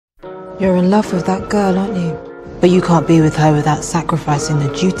You're in love with that girl, aren't you? But you can't be with her without sacrificing the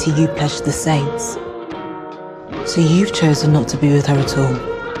duty you pledged to the saints. So you've chosen not to be with her at all.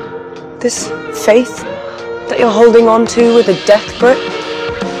 This faith that you're holding on to with a death grip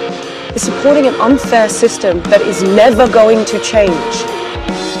is supporting an unfair system that is never going to change.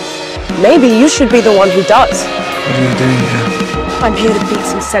 Maybe you should be the one who does. What are you doing here? I'm here to beat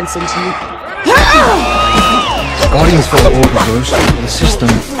some sense into you. The Guardians follow orders, the system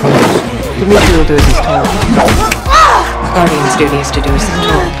crumbles. Dimitri will do as he's told. The Guardian's duty is to do as he's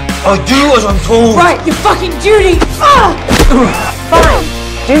told. I do as I'm told! Right, your fucking duty! Fine,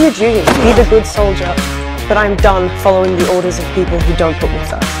 do your duty, be the good soldier. But I'm done following the orders of people who don't put me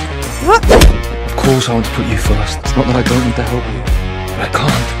first. Of course I want to put you first. It's not that I don't need to help you, but I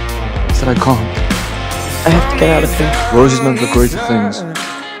can't. It's that I can't. I have to get out of here. Rose is meant for greater things,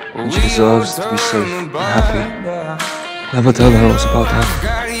 and she deserves to be safe and happy. Never tell her what's about to happen.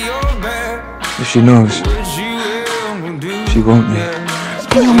 If she knows, she won't be.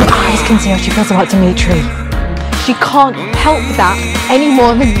 Your eyes can see how she feels about Dimitri. She can't help that any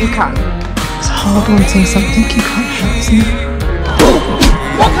more than you can. It's hard wanting something you can't help, isn't it?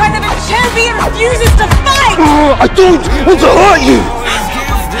 What kind of a champion refuses to fight? I don't want to hurt you!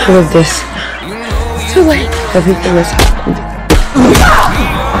 All of this. It's too late. Everything has happened.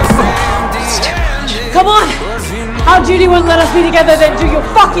 It's too much. Come on! Our duty won't let us be together, then do your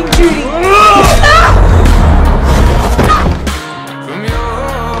fucking duty!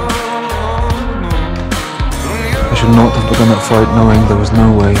 I should not have begun that fight knowing there was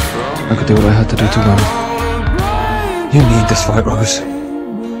no way I could do what I had to do to win. You need this fight, Rose.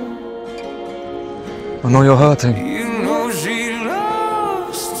 I know you're hurting.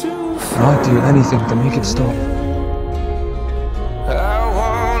 And I'd do anything to make it stop.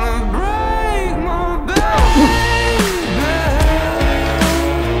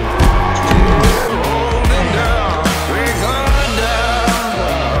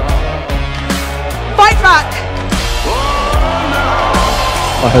 Fight back!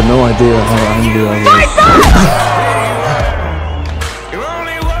 I had no idea how angry I was. Fight back!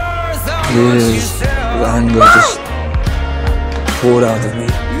 Years of anger just poured out of me.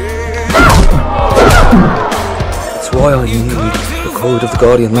 That's why I need the code of the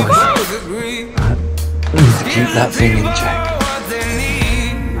Guardian life. I need to keep that thing in check.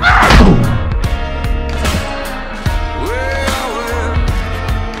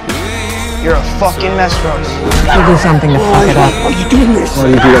 You're a fucking mess, Rose. We'll do something to fuck it up. Why are you doing this? Why do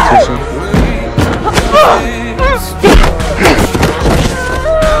you do that to yourself?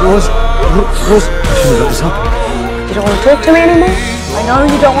 Rose, I shouldn't let this happen. You don't want to talk to me anymore? I know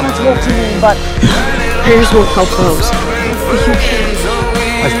you don't want to talk to me, but here's what helps Rose. You can't.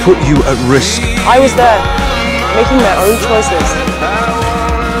 I've put you at risk. I was there, making my own choices.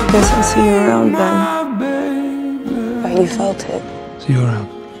 Guess I'll see you around then. But you felt it. See you around.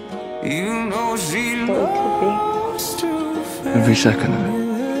 Thought it could be. Every second of it.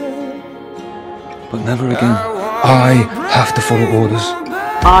 But never again. I have to follow orders.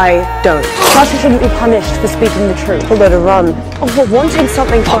 I don't. Plus, you shouldn't be punished for speaking the truth. Or let her run. Or for wanting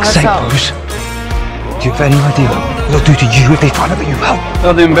something for Fuck's sake, herself. Rose. Do you have any idea what they'll do to you if they find out that you help?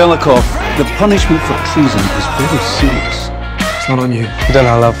 Elder Belikov, the punishment for treason is very serious. It's not on you. You don't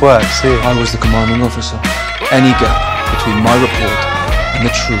know how love works, do you? I was the commanding officer. Any gap between my report and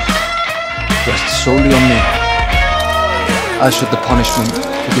the truth rests solely on me, as should the punishment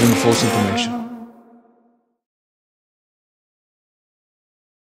for giving false information.